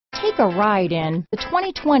Take a ride in the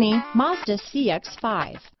 2020 Mazda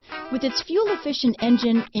CX-5. With its fuel-efficient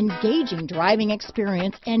engine, engaging driving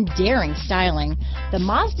experience, and daring styling, the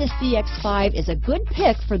Mazda CX-5 is a good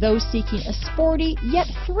pick for those seeking a sporty yet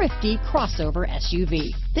thrifty crossover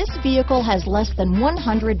SUV. This vehicle has less than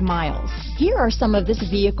 100 miles. Here are some of this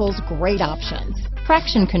vehicle's great options: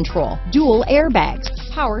 traction control, dual airbags,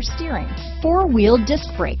 power steering, four-wheel disc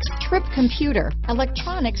brakes, trip computer,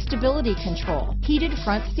 electronic stability control, heated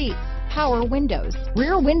front seats, power windows,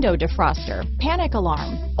 rear window defroster, panic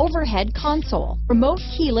alarm, overhead console, remote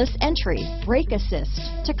keyless entry, brake assist,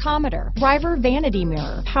 tachometer, driver vanity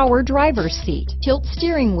mirror, power driver's seat, tilt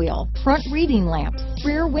steering wheel, front reading lamps,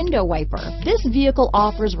 rear window wiper. This vehicle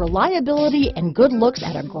offers reliability and good looks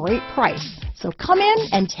at a great price. So come in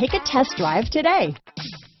and take a test drive today.